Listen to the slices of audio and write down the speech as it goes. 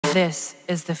This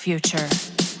is the future.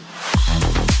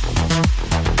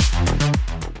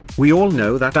 We all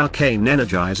know that Arcane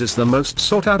Energize is the most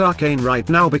sought out arcane right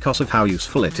now because of how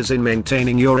useful it is in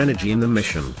maintaining your energy in the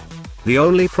mission. The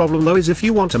only problem though is if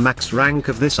you want a max rank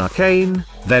of this arcane,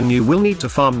 then you will need to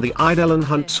farm the Eidolon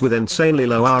hunts with insanely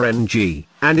low RNG,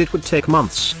 and it would take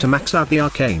months to max out the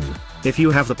arcane. If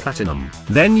you have the platinum,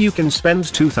 then you can spend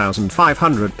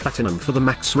 2,500 platinum for the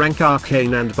max rank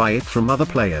arcane and buy it from other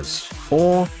players.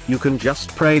 Or, you can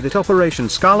just pray that Operation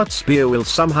Scarlet Spear will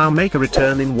somehow make a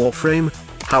return in Warframe.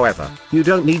 However, you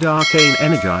don't need Arcane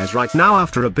Energize right now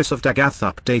after Abyss of Dagath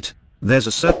update. There's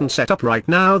a certain setup right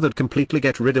now that completely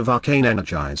get rid of Arcane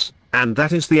Energize, and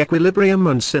that is the Equilibrium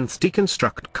and Synth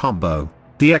Deconstruct combo.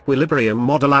 The Equilibrium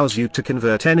mod allows you to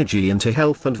convert energy into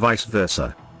health and vice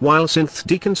versa, while Synth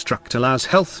Deconstruct allows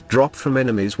health drop from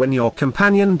enemies when your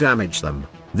companion damage them.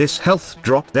 This health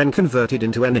drop then converted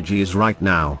into energy is right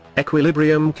now.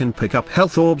 Equilibrium can pick up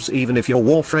health orbs even if your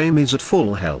warframe is at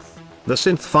full health. The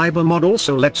Synth Fiber mod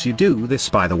also lets you do this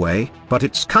by the way, but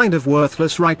it's kind of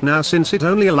worthless right now since it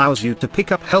only allows you to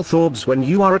pick up health orbs when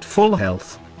you are at full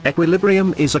health.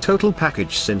 Equilibrium is a total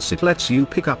package since it lets you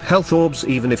pick up health orbs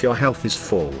even if your health is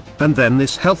full, and then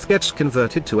this health gets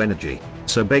converted to energy.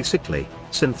 So basically,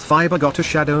 Synth Fiber got a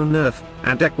shadow nerf,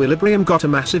 and Equilibrium got a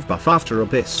massive buff after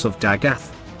Abyss of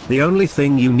Dagath. The only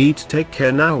thing you need to take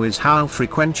care now is how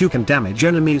frequent you can damage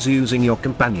enemies using your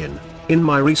companion. In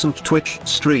my recent Twitch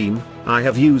stream, I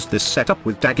have used this setup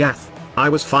with Dagath. I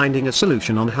was finding a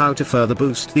solution on how to further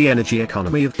boost the energy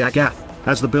economy of Dagath,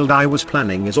 as the build I was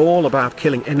planning is all about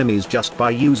killing enemies just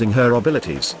by using her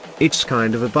abilities. It's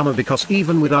kind of a bummer because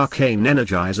even with Arcane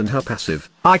Energize and her passive,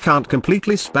 I can't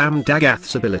completely spam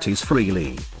Dagath's abilities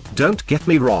freely. Don't get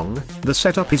me wrong, the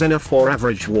setup is enough for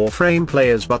average Warframe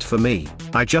players, but for me,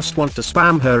 I just want to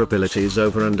spam her abilities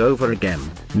over and over again,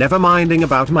 never minding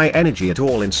about my energy at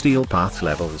all in Steel Path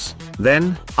levels.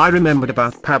 Then, I remembered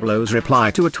about Pablo's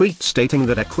reply to a tweet stating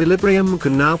that Equilibrium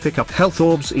can now pick up health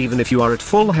orbs even if you are at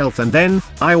full health, and then,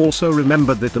 I also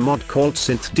remembered that the mod called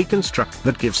Synth Deconstruct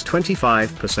that gives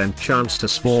 25% chance to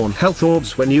spawn health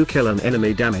orbs when you kill an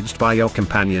enemy damaged by your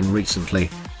companion recently.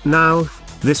 Now,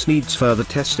 this needs further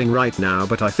testing right now,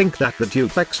 but I think that the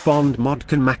Duplex Bond mod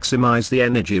can maximize the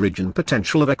energy regen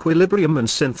potential of Equilibrium and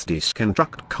Synth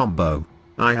Deconstruct combo.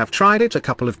 I have tried it a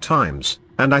couple of times,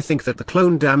 and I think that the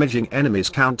clone damaging enemies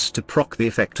counts to proc the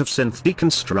effect of Synth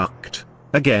Deconstruct.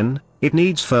 Again, it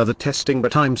needs further testing,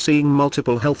 but I'm seeing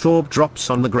multiple health orb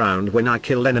drops on the ground when I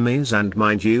kill enemies, and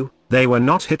mind you, they were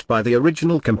not hit by the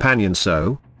original companion,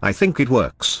 so I think it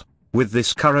works. With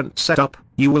this current setup,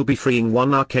 you will be freeing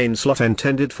one arcane slot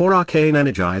intended for Arcane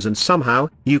Energize, and somehow,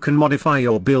 you can modify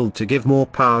your build to give more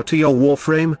power to your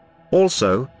warframe.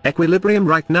 Also, Equilibrium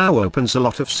right now opens a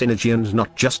lot of synergy and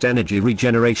not just energy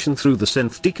regeneration through the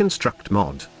Synth Deconstruct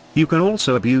mod. You can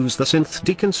also abuse the Synth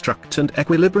Deconstruct and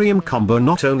Equilibrium combo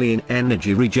not only in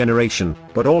energy regeneration,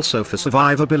 but also for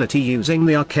survivability using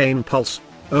the Arcane Pulse.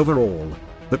 Overall,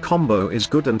 the combo is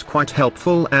good and quite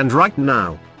helpful, and right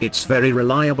now, it's very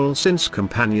reliable since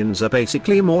companions are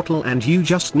basically immortal and you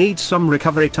just need some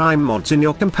recovery time mods in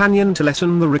your companion to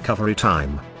lessen the recovery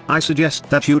time. I suggest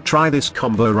that you try this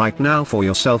combo right now for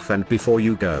yourself, and before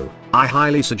you go, I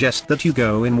highly suggest that you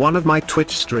go in one of my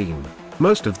Twitch stream.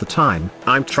 Most of the time,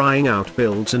 I'm trying out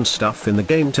builds and stuff in the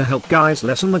game to help guys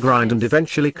lessen the grind and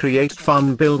eventually create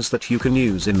fun builds that you can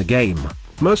use in the game.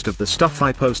 Most of the stuff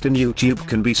I post in YouTube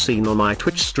can be seen on my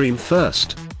Twitch stream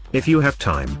first. If you have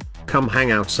time, come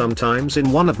hang out sometimes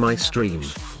in one of my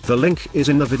streams. The link is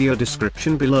in the video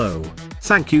description below.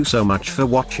 Thank you so much for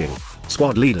watching.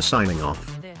 Squad Leader signing off.